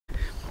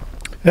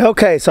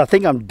Okay, so I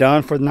think I'm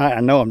done for the night. I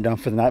know I'm done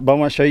for the night, but I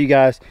want to show you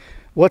guys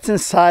what's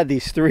inside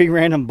these 3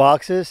 random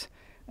boxes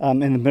in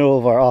the middle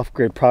of our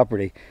off-grid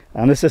property.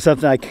 This is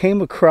something I came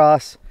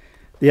across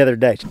the other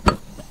day.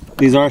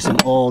 These are some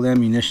old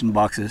ammunition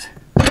boxes.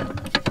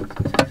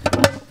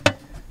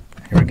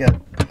 Here we go.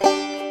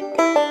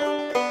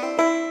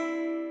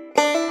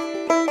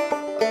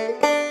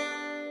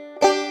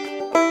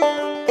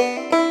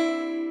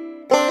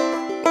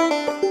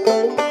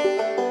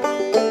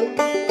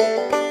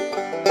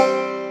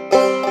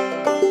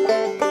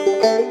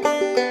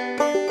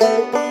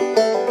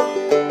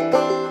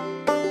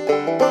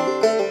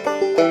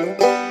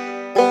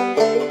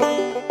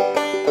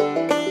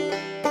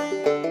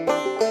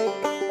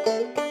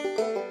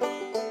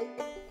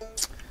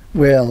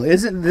 Well,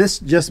 isn't this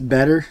just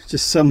better?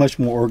 Just so much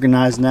more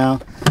organized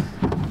now.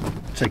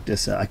 Check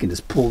this out. I can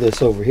just pull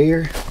this over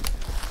here.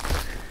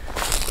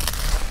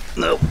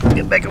 Nope,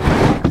 get back away.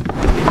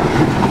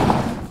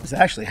 This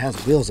actually has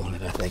wheels on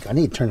it, I think. I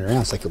need to turn it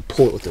around so I can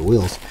pull it with the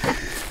wheels.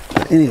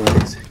 But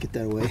anyways, get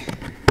that away.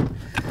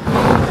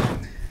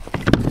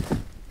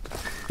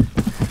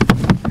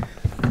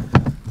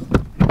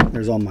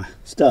 There's all my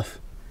stuff.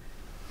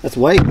 That's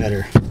way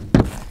better.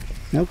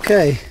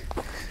 Okay.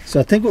 So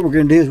I think what we're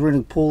going to do is we're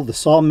going to pull the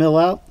sawmill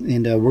out,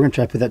 and we're going to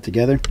try to put that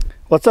together.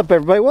 What's up,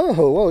 everybody?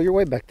 Whoa, you're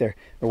way back there,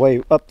 or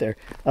way up there.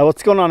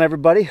 What's going on,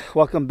 everybody?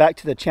 Welcome back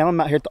to the channel.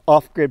 I'm out here at the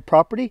off-grid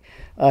property,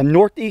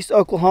 northeast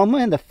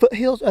Oklahoma in the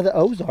foothills of the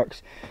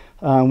Ozarks.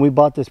 We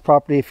bought this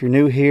property, if you're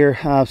new here,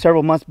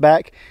 several months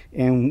back,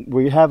 and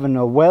we're having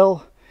a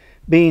well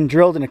being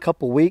drilled in a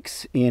couple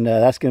weeks, and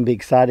that's going to be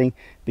exciting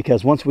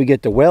because once we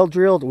get the well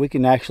drilled, we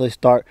can actually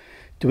start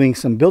doing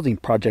some building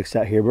projects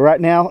out here. But right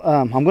now,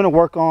 I'm going to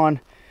work on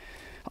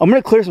I'm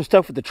going to clear some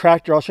stuff with the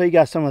tractor. I'll show you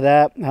guys some of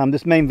that.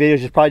 This main video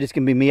is probably just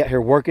going to be me out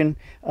here working.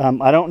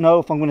 I don't know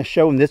if I'm going to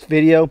show in this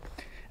video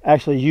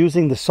actually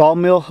using the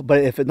sawmill,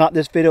 but if it's not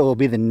this video, it'll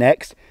be the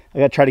next. I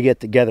got to try to get it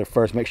together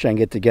first, make sure I can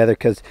get it together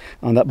because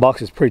that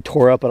box is pretty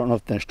tore up. I don't know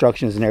if the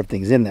instructions and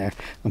everything's in there,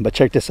 but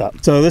check this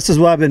out. So this is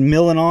what I've been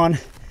milling on,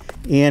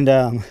 and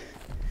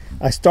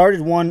I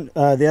started one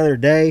the other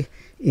day,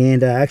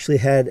 and I actually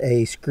had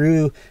a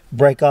screw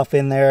break off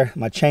in there.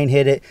 My chain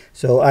hit it,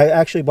 so I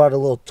actually bought a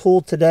little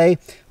tool today.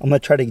 I'm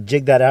going to try to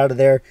jig that out of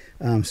there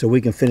so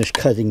we can finish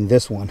cutting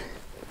this one.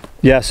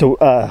 Yeah, so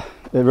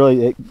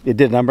it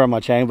did a number on my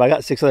chain, but I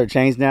got 6 other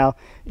chains now,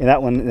 and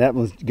that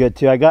one's good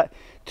too. I got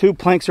 2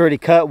 planks already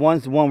cut.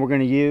 One's the one we're going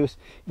to use,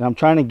 and I'm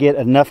trying to get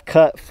enough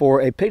cut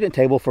for a picnic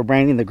table for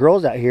Brandy and the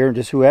girls out here, and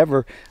just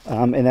whoever,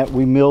 and that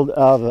we milled out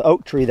of the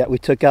oak tree that we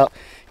took out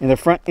in the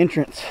front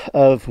entrance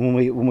of when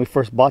we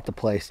first bought the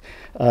place.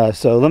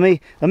 So let me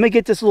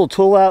get this little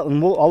tool out,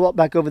 and I'll walk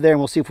back over there and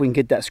we'll see if we can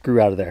get that screw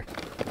out of there.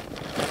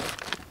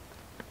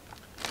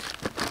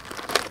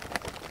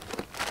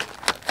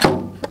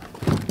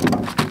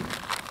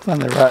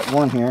 Find the right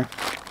one here.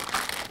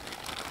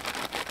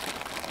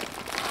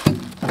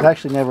 I've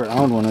actually never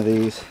owned one of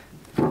these.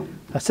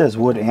 That says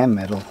wood and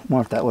metal. I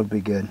wonder if that would be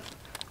good.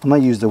 I'm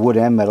going to use the wood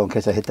and metal in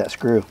case I hit that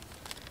screw.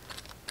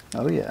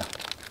 Oh yeah.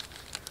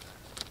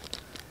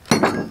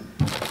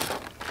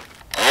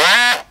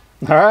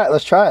 Alright,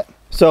 let's try it.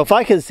 So if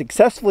I can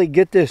successfully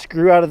get this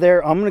screw out of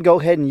there, I'm going to go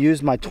ahead and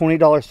use my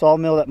 $20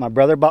 sawmill that my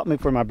brother bought me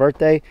for my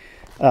birthday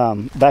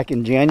back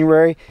in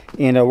January.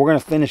 And we're going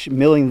to finish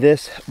milling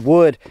this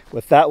wood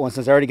with that one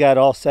since I already got it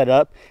all set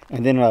up.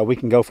 And then we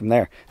can go from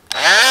there.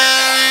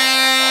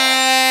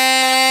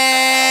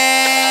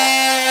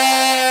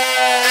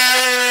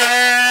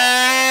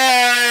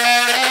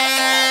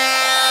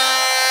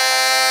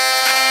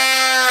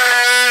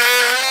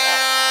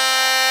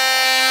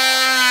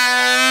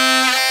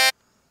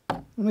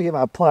 Let me get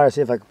my pliers,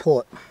 see if I can pull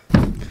it.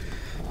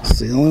 Let's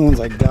see, the only ones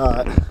I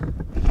got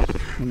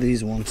are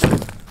these ones.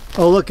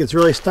 Oh look, it's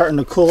really starting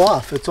to cool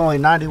off. It's only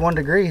 91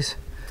 degrees.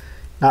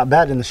 Not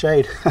bad in the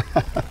shade.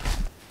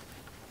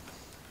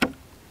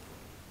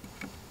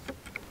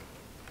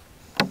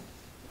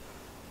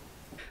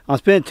 I'm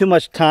spending too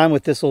much time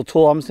with this little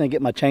tool. I'm just going to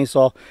get my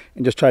chainsaw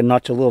and just try to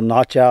notch a little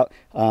notch out.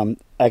 I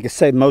can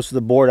save most of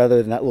the board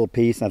other than that little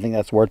piece, and I think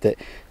that's worth it.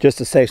 Just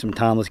to save some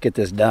time, let's get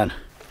this done.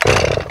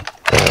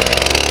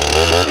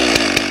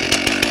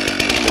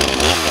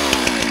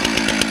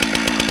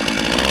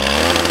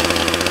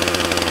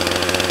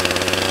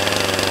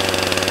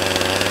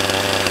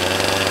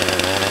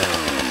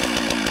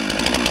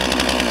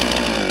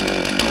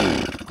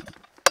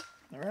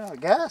 They're out of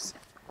gas?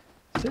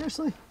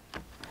 Seriously?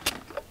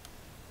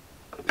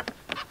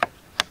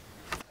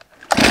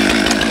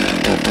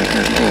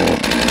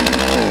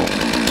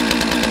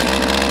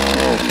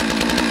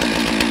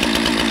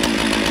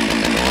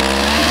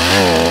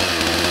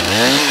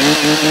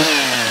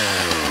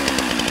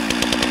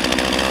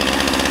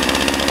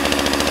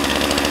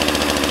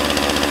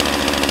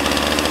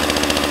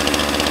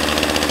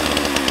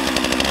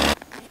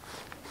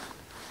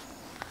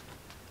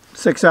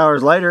 Six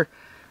hours later,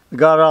 we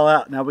got it all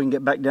out. Now we can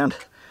get back down.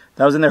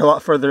 That was in there a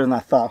lot further than I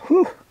thought.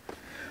 Whew.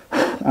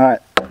 All right,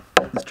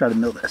 let's try to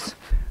mill this.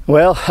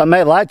 Well, I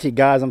may lie to you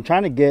guys. I'm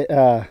trying to get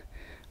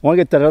want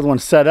to get that other one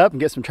set up and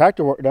get some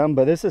tractor work done,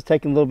 but this is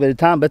taking a little bit of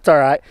time, but it's all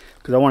right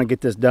because I want to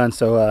get this done.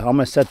 So I'm going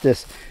to set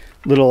this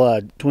little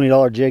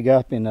 $20 jig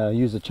up and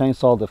use the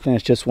chainsaw to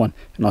finish this one,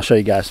 and I'll show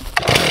you guys.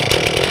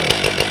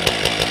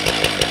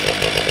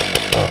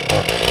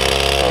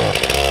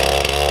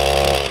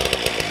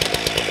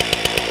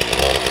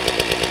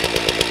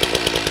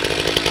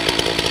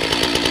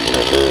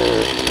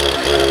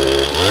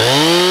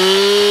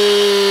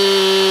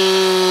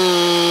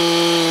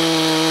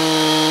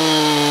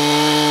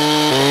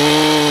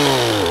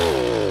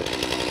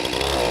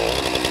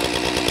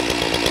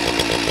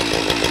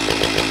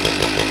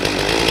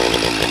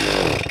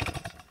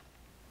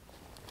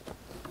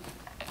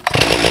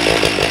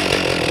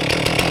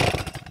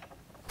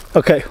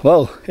 Okay,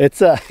 well,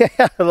 it's a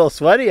little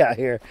sweaty out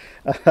here.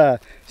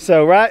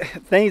 So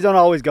things don't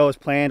always go as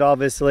planned,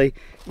 obviously.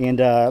 And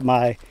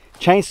my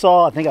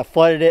chainsaw, I think I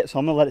flooded it, so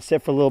I'm gonna let it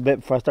sit for a little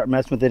bit before I start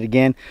messing with it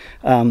again.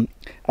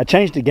 I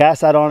changed the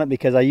gas out on it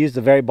because I used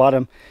the very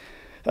bottom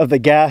of the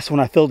gas when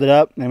I filled it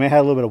up. And it had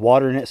a little bit of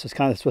water in it, so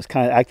it's what's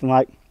kind of acting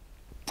like.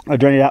 I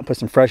drained it out and put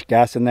some fresh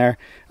gas in there.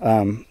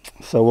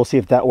 So we'll see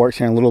if that works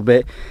here in a little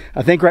bit.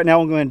 I think right now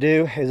what I'm going to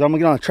do is I'm going to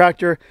get on the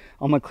tractor.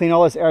 I'm going to clean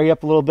all this area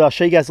up a little bit. I'll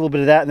show you guys a little bit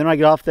of that. And then when I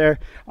get off there,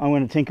 I'm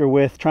going to tinker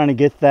with trying to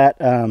get that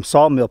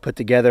sawmill put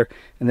together.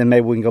 And then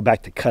maybe we can go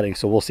back to cutting.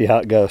 So we'll see how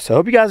it goes. So I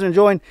hope you guys are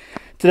enjoying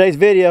today's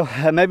video.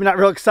 Maybe not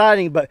real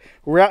exciting, but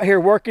we're out here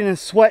working and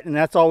sweating.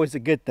 That's always a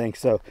good thing.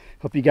 So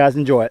hope you guys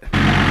enjoy it.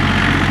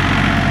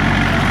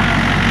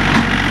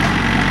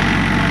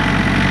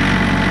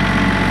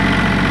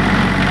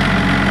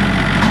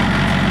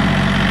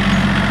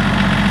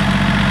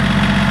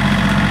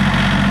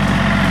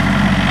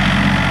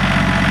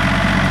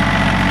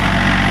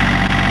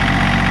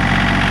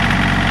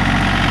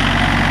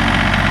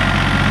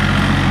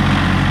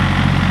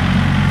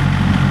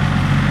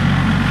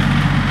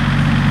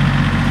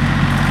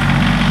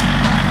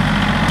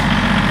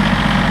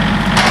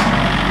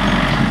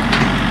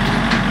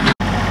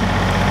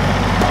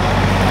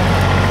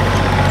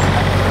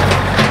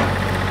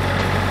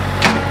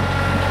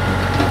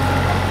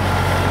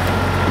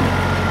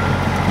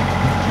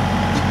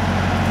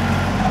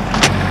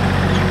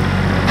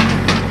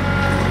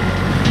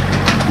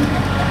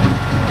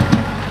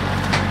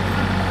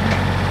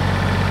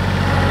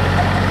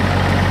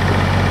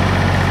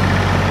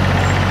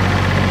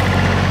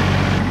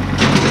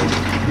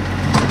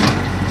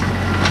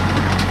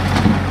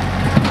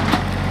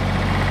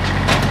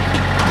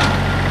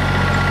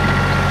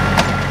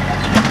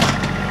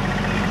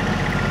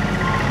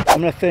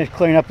 I'm going to finish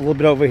clearing up a little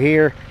bit over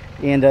here,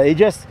 and it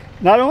just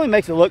not only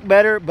makes it look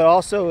better, but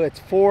also it's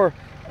for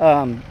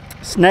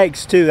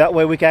snakes too. That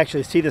way we can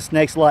actually see the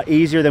snakes a lot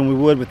easier than we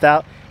would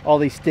without all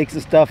these sticks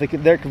and stuff.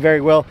 There could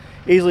very well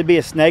easily be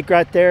a snake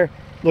right there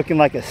looking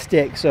like a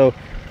stick. So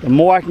the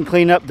more I can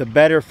clean up, the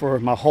better for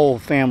my whole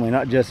family,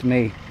 not just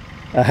me.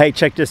 Hey,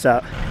 check this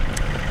out.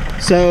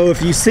 So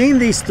if you've seen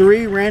these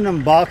 3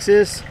 random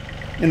boxes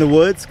in the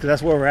woods, because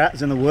that's where we're at,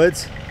 is in the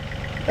woods,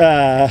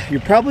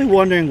 you're probably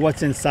wondering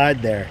what's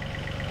inside there.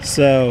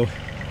 So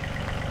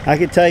I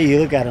can tell you,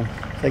 look at them.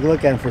 Take a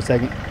look at them for a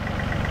second.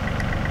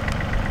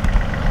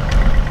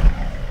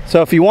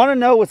 So if you want to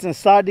know what's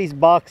inside these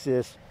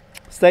boxes,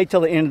 stay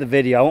till the end of the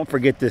video. I won't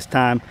forget this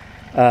time.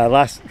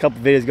 Last couple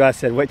of videos ago I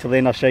said wait till the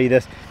end, I'll show you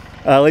this.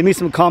 Leave me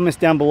some comments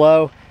down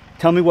below.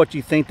 Tell me what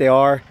you think they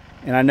are.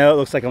 And I know it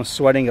looks like I'm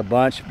sweating a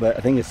bunch, but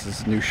I think it's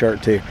this new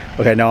shirt too.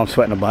 Okay, no, I'm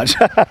sweating a bunch.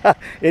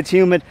 It's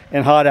humid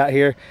and hot out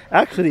here.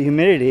 Actually, the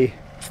humidity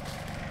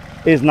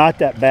is not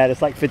that bad.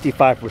 It's like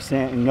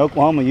 55%. In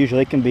Oklahoma,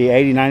 usually it can be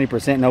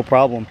 80-90%, no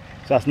problem.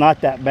 So it's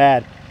not that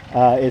bad.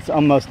 It's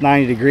almost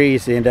 90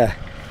 degrees, and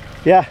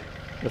yeah,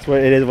 that's what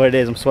it is. What it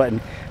is. I'm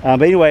sweating.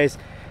 But anyways,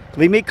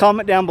 leave me a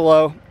comment down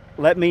below.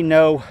 Let me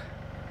know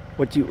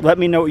what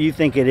you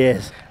think it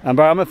is. But I'm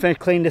gonna finish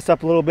cleaning this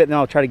up a little bit, and then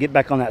I'll try to get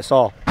back on that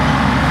saw.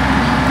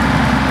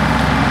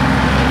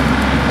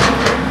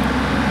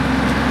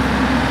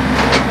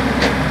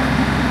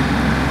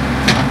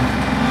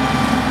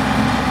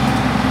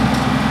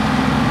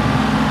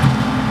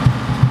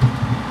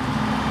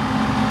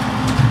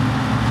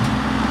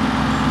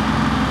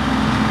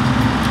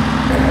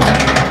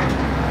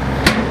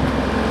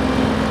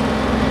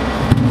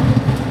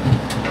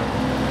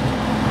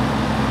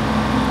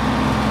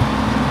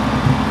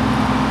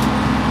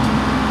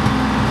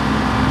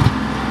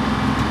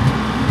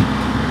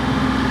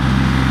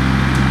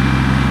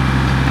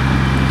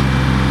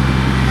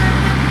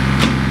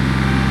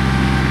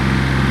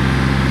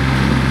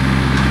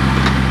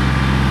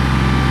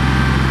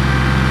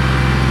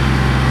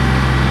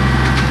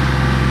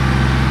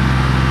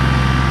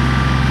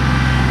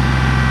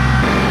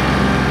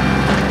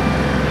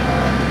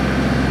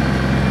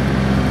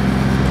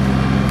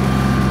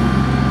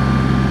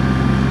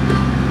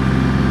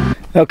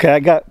 Okay, I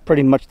got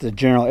pretty much the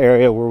general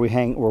area where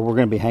we're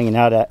going to be hanging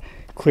out at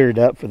cleared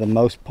up for the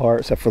most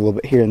part, except for a little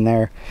bit here and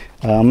there.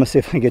 I'm gonna see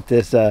if I can get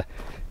this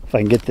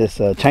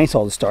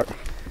chainsaw to start.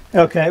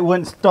 Okay, it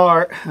wouldn't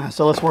start,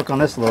 so let's work on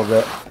this a little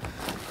bit.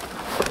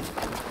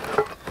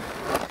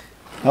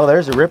 Oh,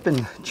 there's a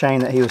ripping chain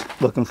that he was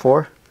looking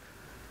for.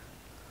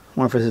 I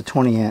wonder if it's a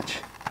 20-inch.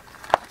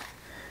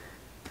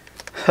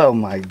 Oh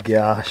my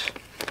gosh.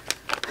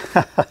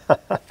 I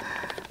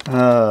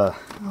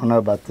don't know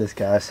about this,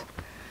 guys.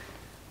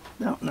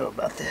 Don't know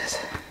about this.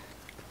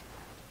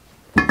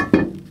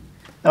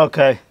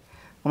 Okay,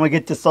 I'm gonna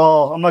get this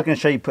all. I'm not gonna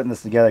show you putting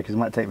this together because it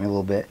might take me a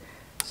little bit.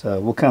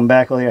 So we'll come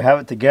back. We'll either have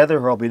it together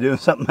or I'll be doing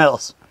something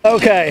else.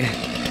 Okay,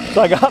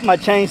 so I got my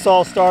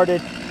chainsaw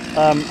started.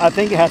 I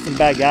think it has some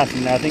bad gas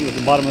in there. I think at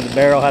the bottom of the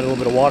barrel had a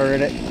little bit of water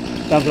in it.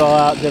 Dumped it all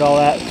out, did all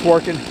that. It's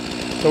working.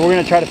 So we're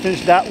gonna try to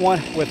finish that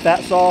one with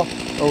that saw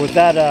or with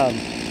that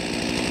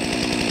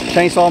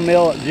chainsaw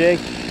mill jig.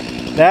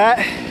 That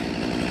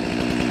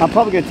I'm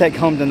probably gonna take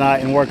home tonight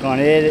and work on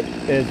it. It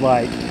is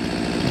like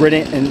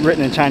written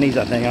in Chinese,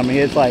 I think. I mean,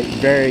 it's like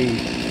very,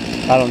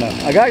 I don't know.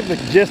 I got the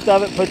gist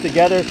of it put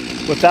together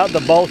without the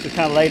bolts. It's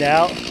kind of laid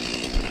out.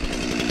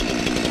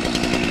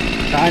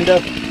 Kind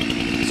of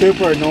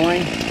super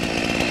annoying.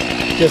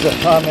 Just a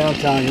I'm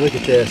telling you, look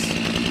at this.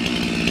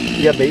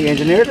 You gotta be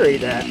engineered to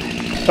read that.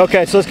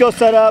 Okay, so let's go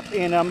set up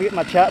and I'm gonna get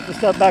my chaps and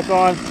stuff back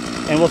on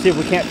and we'll see if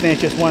we can't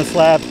finish this one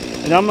slab.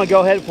 And I'm gonna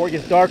go ahead before it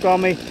gets dark on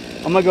me.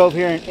 I'm gonna go over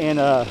here and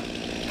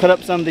cut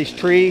up some of these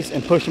trees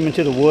and push them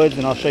into the woods,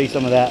 and I'll show you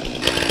some of that.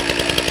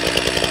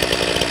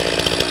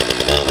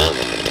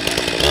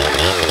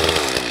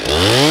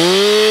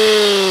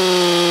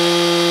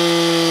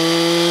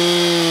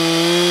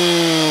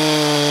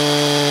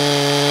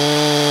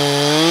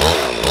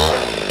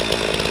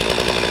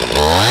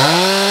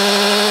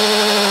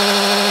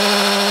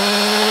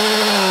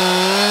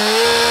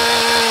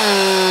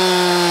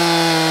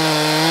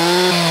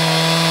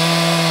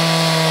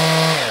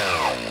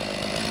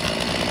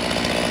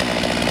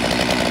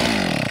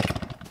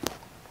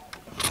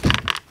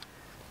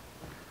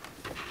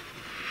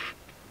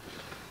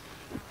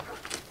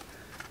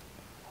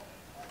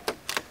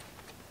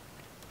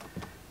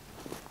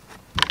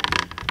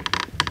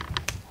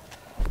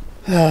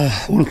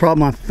 One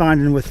problem I'm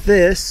finding with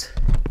this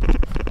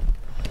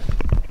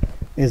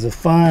is a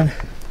fun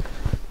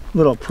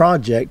little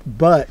project,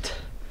 but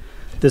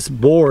this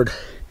board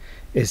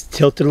is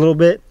tilted a little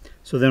bit,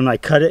 so then when I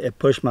cut it, it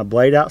pushed my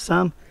blade out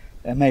some.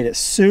 That made it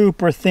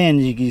super thin.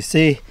 You can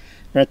see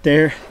right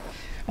there.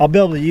 I'll be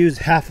able to use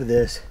half of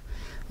this.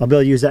 I'll be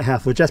able to use that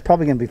half, which that's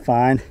probably gonna be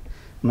fine.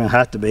 I mean, it'll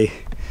have to be,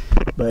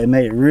 but it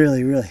made it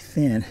really, really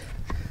thin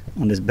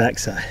on this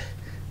backside.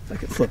 If I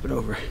can flip it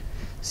over,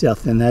 see how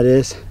thin that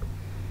is.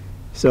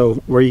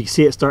 So where you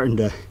see it starting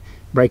to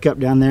break up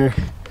down there,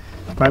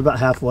 probably about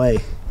halfway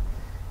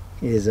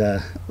is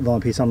the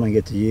only piece I'm gonna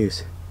get to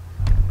use.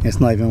 It's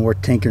not even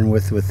worth tinkering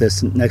with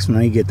this next one.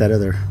 I need to get that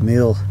other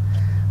mill,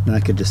 and I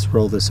could just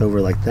roll this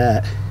over like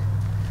that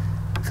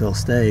if it'll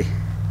stay.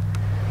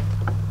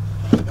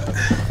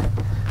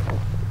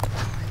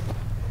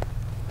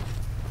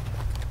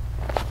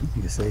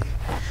 You can see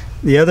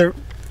the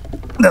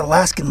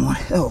Alaskan one.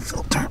 Oh,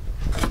 filter.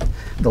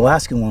 The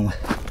Alaskan one,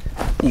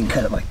 you can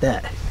cut it like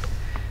that.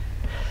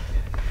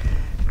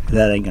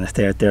 That ain't gonna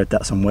stay right there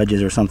without some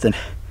wedges or something.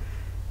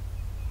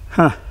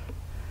 Huh,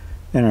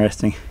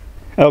 interesting.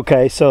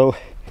 Okay, so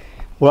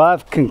what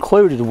I've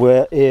concluded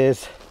with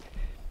is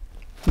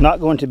not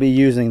going to be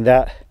using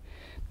that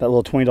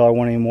little $20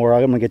 one anymore.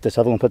 I'm gonna get this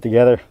other one put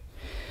together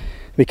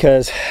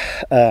because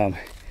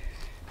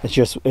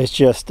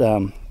it's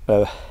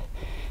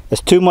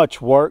too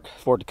much work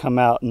for it to come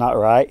out not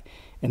right,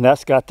 and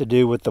that's got to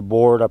do with the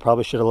board. I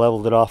probably should have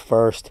leveled it off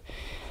first.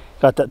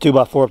 Got that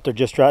 2x4 up there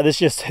just right.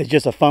 This is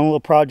just a fun little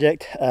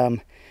project.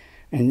 And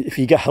if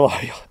you got a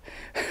lot of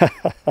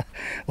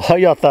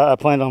y'all thought I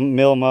planned on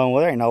mill mowing,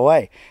 well, there ain't no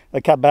way.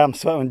 Look how bad I'm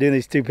sweating doing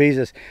these two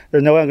pieces.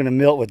 There's no way I'm going to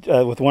mill it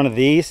with one of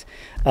these.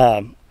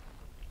 But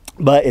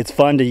it's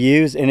fun to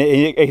use, and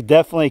it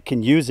definitely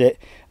can use it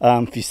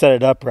if you set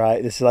it up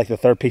right. This is like the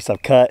third piece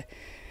I've cut,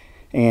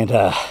 and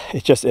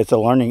it's a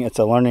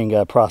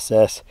learning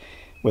process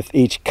with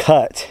each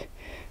cut.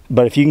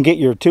 But if you can get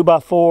your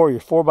 2x4, your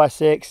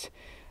 4x6,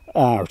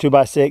 or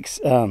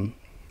 2x6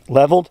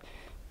 leveled,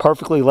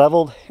 perfectly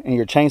leveled, and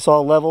your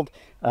chainsaw leveled,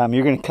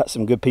 you're going to cut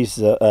some good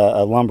pieces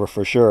of lumber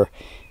for sure,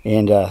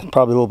 and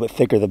probably a little bit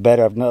thicker the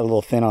better. I've got a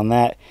little thin on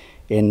that,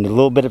 and a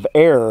little bit of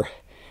error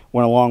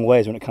went a long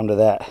ways when it comes to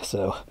that.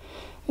 So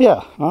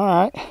yeah, all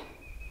right,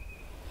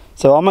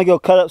 so I'm gonna go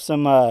cut up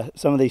some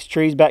of these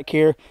trees back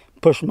here,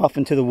 push them off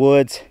into the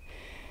woods.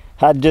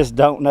 I just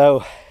don't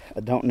know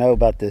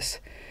about this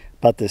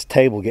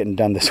table getting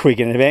done this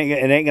weekend. It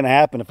ain't gonna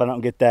happen if I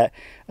don't get that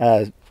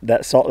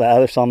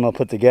other sawmill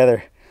put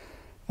together.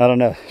 I don't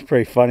know. It's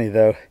pretty funny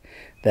though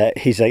that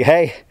he's like,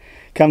 hey,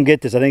 come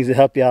get this. I think it's gonna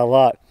help you out a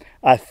lot.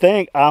 I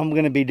think I'm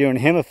gonna be doing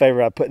him a favor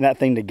by putting that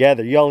thing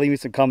together. Y'all leave me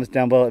some comments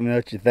down below. Let me know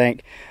what you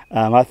think.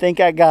 I think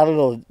I got a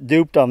little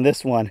duped on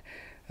this one.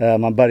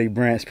 My buddy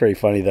Brent's pretty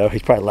funny though.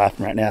 He's probably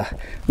laughing right now.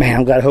 Man,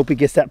 I'm glad. I hope he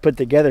gets that put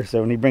together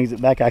so when he brings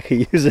it back I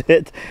can use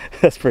it.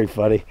 That's pretty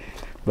funny.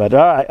 But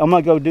all right, I'm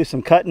gonna go do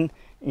some cutting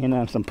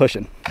and some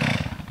pushing.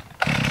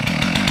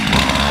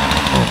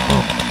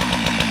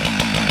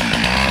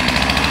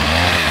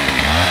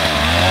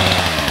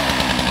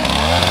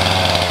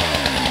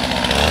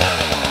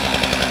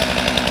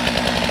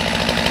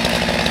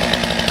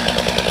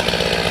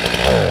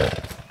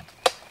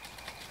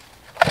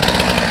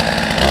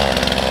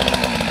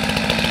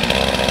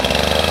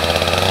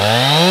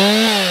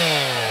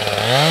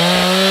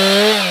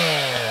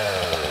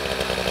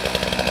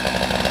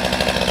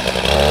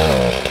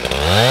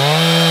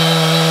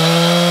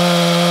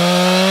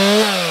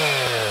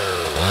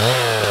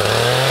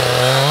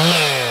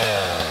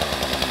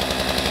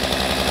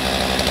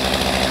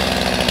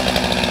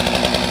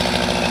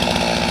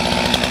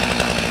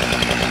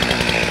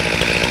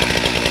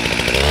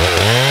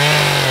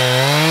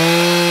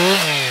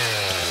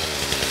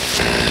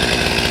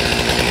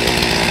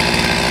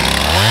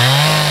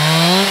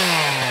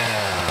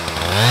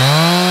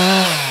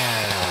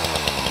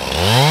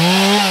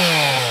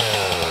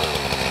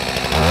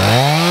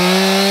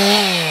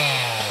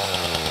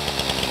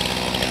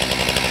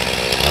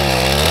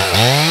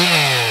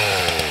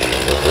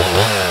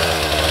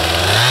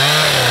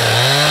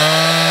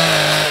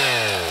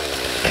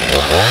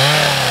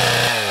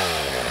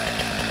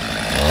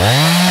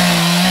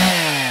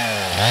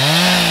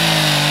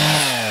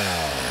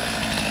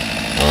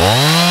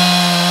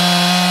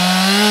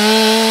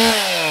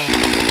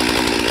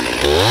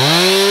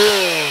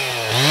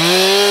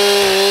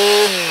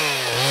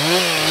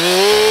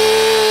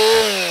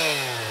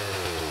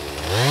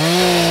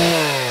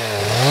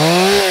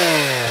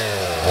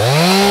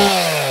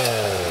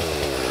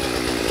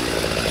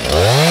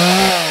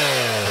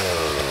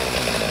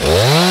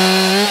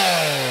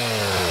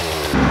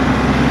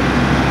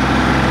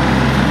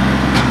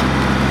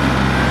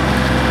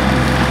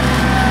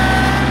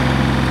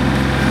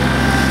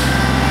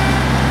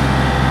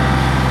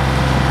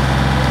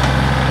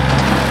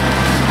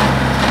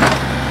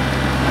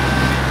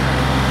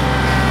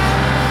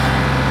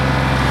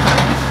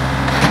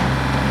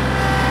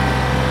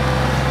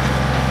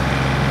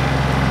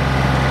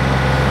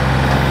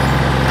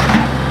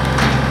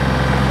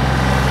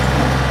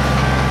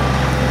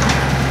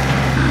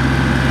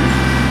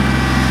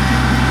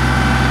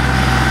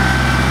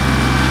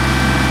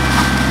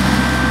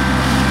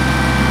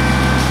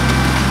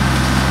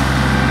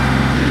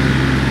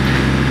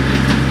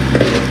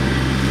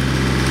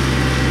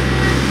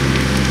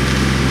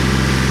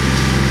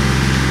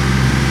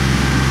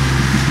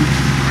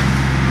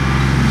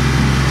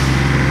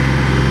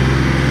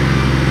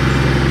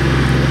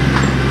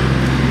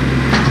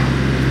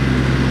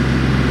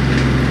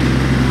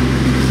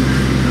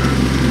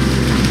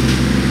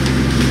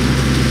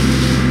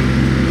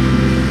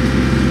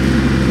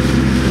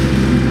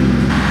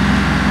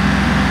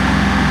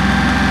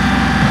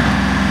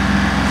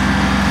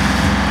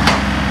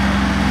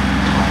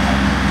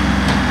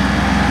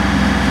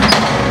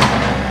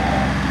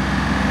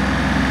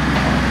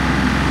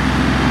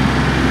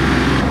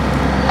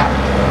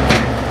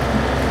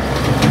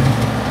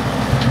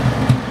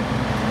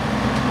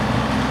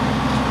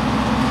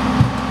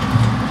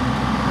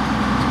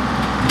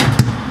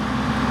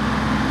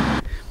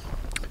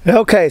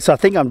 Okay, so I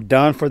think I'm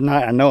done for the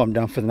night. I know I'm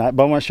done for the night,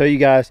 but I want to show you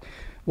guys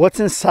what's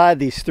inside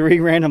these 3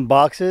 random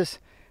boxes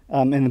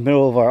in the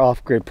middle of our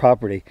off-grid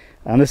property.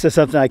 This is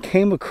something I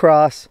came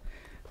across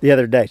the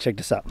other day. Check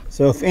this out.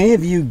 So if any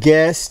of you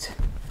guessed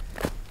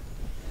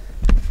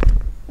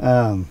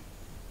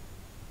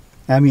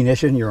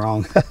ammunition, you're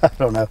wrong. I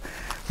don't know.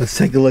 Let's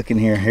take a look in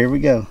here. Here we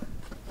go.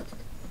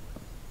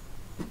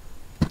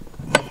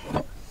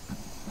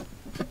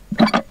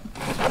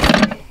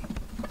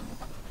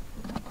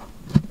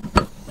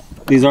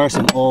 These are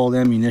some old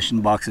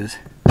ammunition boxes.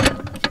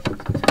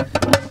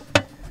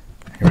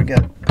 Here we go.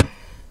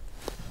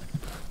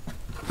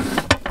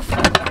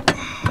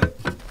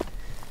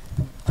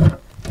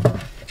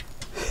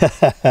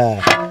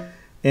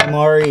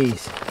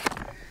 MREs.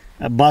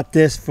 I bought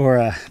this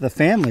for the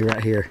family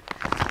right here.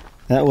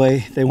 That way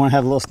if they want to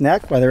have a little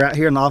snack while they're out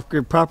here on the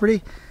off-grid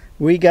property.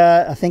 We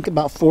got, I think,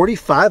 about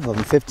 45 of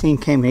them. 15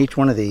 came in each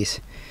one of these.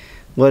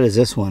 What is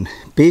this one?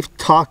 Beef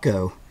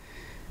taco.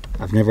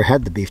 I've never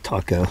had the beef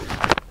taco.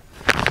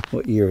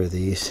 What year are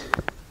these?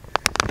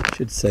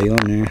 Should say on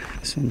there.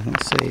 This one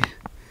don't say.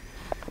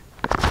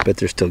 Bet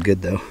they're still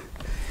good though.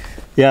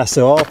 Yeah,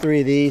 so all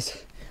 3 of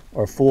these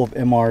are full of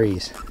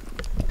MREs.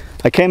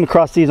 I came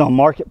across these on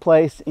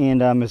Marketplace,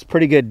 and it's a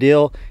pretty good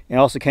deal. It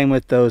also came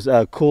with those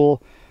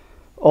cool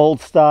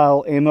old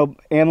style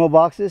ammo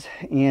boxes,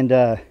 and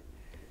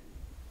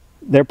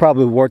they're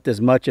probably worth as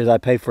much as I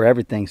paid for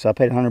everything. So I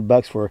paid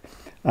 $100 for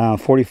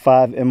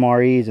 45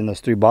 MREs in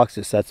those 3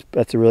 boxes.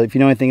 That's a really, if you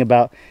know anything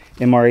about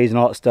MREs and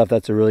all that stuff,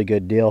 that's a really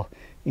good deal.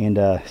 And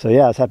so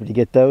yeah, I was happy to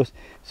get those.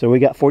 So we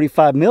got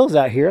 45 mils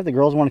out here. The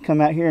girls want to come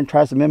out here and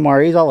try some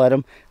MREs. I'll let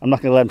them. I'm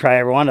not going to let them try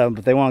every one of them,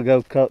 but they want to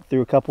go cut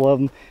through a couple of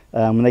them.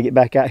 When they get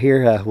back out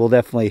here, we'll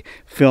definitely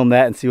film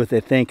that and see what they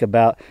think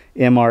about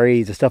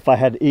MREs, the stuff I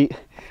had to eat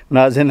when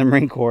I was in the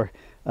Marine Corps.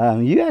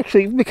 You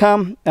actually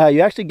become,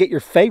 you actually get your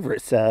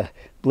favorites.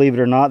 Believe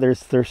it or not, there's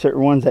certain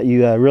ones that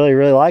you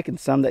really like, and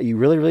some that you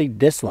really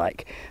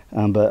dislike.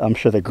 But I'm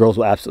sure the girls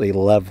will absolutely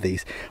love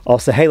these. I'll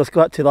say, hey, let's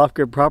go out to the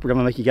off-grid property. I'm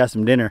gonna make you guys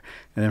some dinner,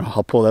 and then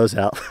I'll pull those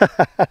out.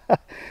 But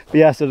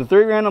yeah, so the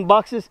 3 random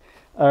boxes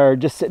are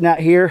just sitting out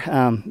here.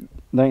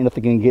 There ain't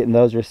nothing gonna get in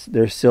those.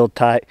 They're sealed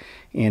tight,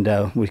 and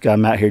we've got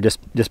them out here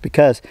just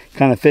because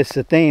kind of fits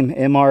the theme: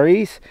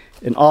 MREs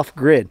and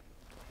off-grid.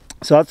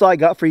 So that's all I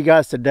got for you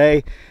guys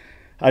today.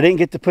 I didn't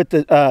get to put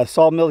the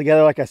sawmill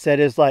together. Like I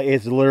said, it's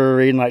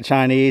literally reading like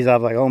Chinese. I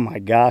was like, oh my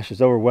gosh, it's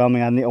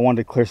overwhelming. I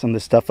wanted to clear some of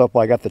this stuff up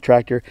while I got the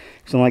tractor.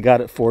 So I only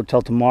got it for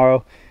till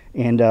tomorrow.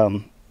 And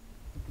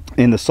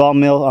in the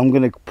sawmill, I'm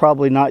gonna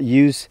probably not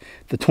use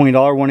the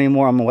 $20 one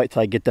anymore. I'm gonna wait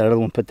till I get that other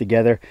one put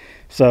together.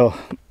 So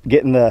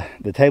getting the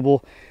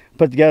table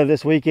put together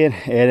this weekend,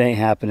 it ain't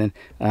happening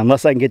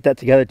unless I can get that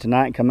together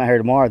tonight and come out here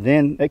tomorrow.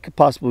 Then it could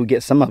possibly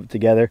get some of it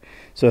together.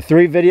 So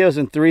 3 videos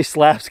and 3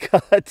 slabs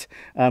cut.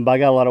 But I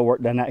got a lot of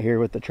work done out here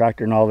with the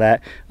tractor and all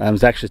that.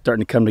 It's actually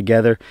starting to come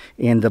together,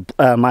 and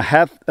I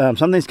have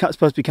something's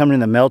supposed to be coming in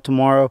the mail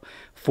tomorrow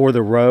for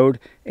the road,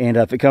 and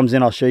if it comes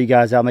in, I'll show you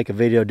guys. I'll make a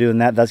video doing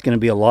that. That's going to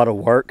be a lot of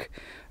work.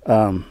 It's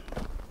going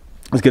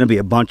to be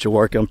a bunch of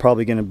work. I'm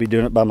probably going to be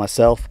doing it by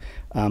myself,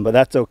 but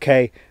that's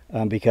okay.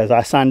 Because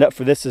I signed up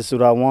for this. This is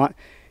what I want,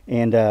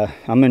 and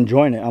I'm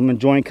enjoying it. I'm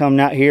enjoying coming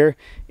out here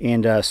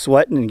and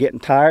sweating and getting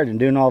tired and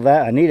doing all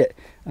that. I need it.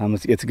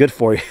 It's good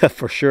for you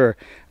for sure.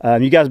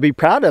 You guys be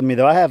proud of me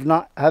though.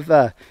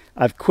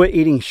 I've quit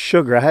eating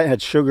sugar. I hadn't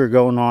had sugar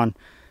going on.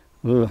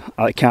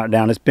 I count it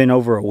down. It's been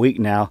over a week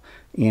now,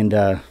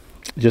 and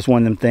just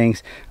one of them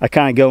things. I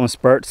kind of go in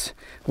spurts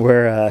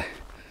where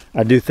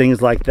I do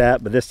things like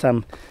that, but this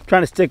time I'm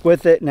trying to stick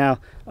with it. Now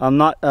I'm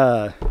not.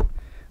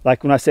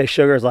 Like when I say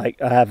sugar, it's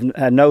like I have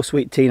had no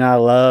sweet tea, and I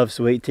love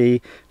sweet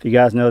tea. If you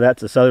guys know,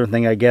 that's a southern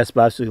thing, I guess,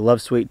 but I absolutely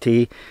love sweet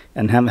tea,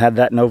 and haven't had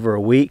that in over a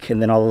week.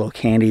 And then all the little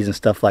candies and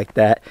stuff like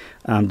that,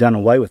 I'm done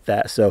away with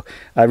that. So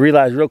I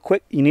realized real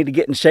quick, you need to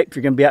get in shape if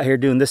you're going to be out here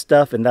doing this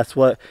stuff, and that's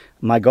what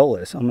my goal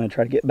is. I'm going to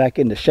try to get back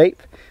into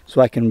shape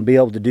so I can be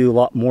able to do a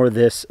lot more of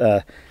this,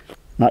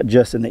 not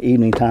just in the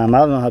evening time. I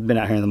don't know, I've been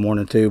out here in the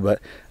morning too, but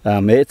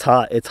it's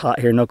hot. It's hot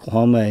here in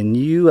Oklahoma, and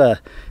you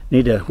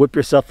need to whip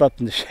yourself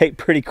up into shape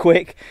pretty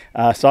quick.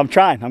 So I'm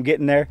trying. I'm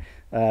getting there.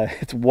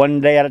 It's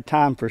one day at a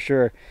time for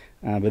sure.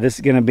 But this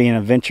is going to be an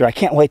adventure. I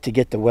can't wait to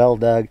get the well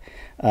dug.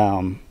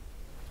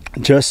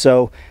 Just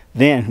so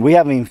then we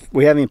haven't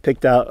even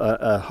picked out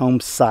a home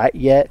site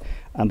yet.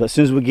 But as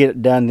soon as we get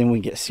it done, then we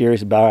get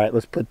serious about, all right,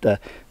 let's put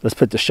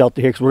the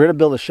shelter here, because we're going to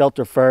build a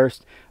shelter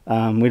first.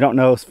 We don't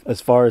know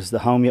as far as the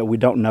home yet. We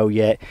don't know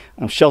yet.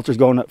 Shelter's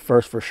going up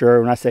first for sure.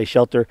 When I say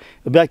shelter,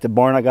 it'll be like the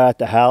barn I got at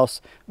the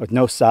house with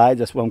no sides.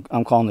 That's what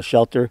I'm calling the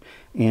shelter.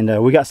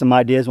 And we got some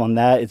ideas on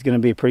that. It's going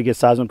to be a pretty good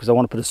size one because I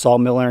want to put a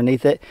sawmill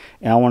underneath it.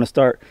 And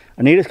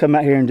I need to come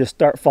out here and just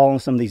start following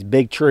some of these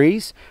big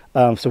trees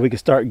so we can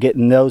start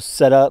getting those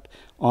set up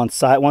on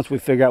site. Once we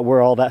figure out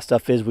where all that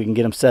stuff is, we can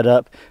get them set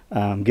up,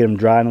 get them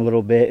drying a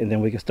little bit, and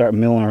then we can start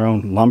milling our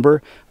own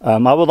lumber.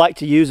 I would like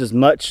to use as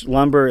much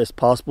lumber as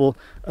possible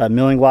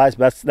milling wise,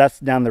 but that's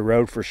down the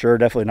road for sure.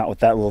 Definitely not with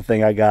that little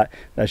thing I got.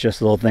 That's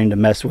just a little thing to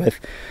mess with.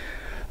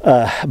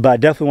 But I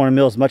definitely want to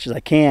mill as much as I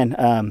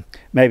can.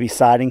 Maybe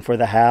siding for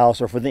the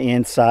house or for the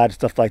inside,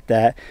 stuff like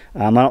that.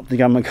 I don't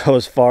think I'm gonna go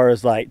as far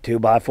as like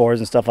 2x4s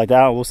and stuff like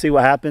that. We'll see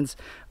what happens.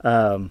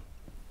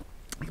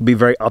 Be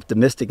very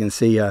optimistic and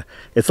see.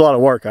 It's a lot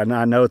of work. I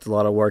know it's a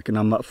lot of work, and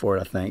I'm up for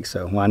it, I think.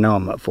 So, well, I know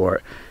I'm up for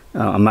it.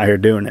 I'm out here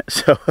doing it.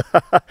 So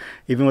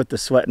even with the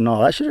sweat and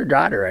all, that should have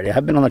dried already.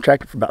 I've been on the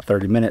tractor for about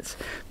 30 minutes.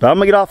 But I'm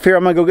gonna get off here.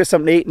 I'm gonna go get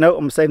something to eat. No, I'm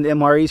gonna save the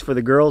MREs for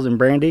the girls and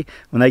Brandy.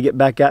 When they get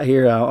back out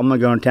here, I'm gonna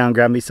go in town,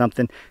 grab me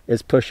something.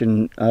 It's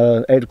pushing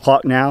 8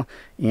 o'clock now.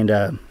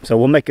 And so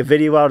we'll make a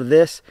video out of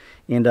this.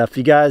 And if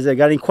you guys got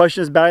any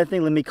questions about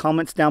anything, leave me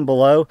comments down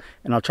below,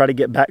 and I'll try to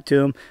get back to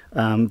them.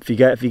 If you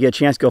get a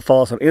chance, go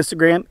follow us on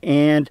Instagram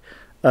and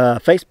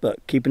Facebook,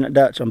 Keeping It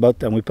Dutch, on both of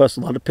them. We post a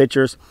lot of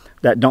pictures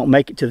that don't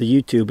make it to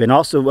the YouTube. And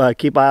also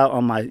keep an eye out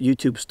on my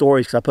YouTube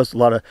stories, because I post a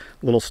lot of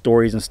little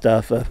stories and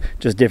stuff of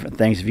just different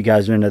things if you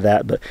guys are into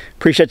that. But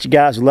appreciate you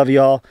guys. Love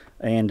you all.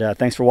 And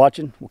thanks for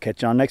watching. We'll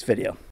catch you on the next video.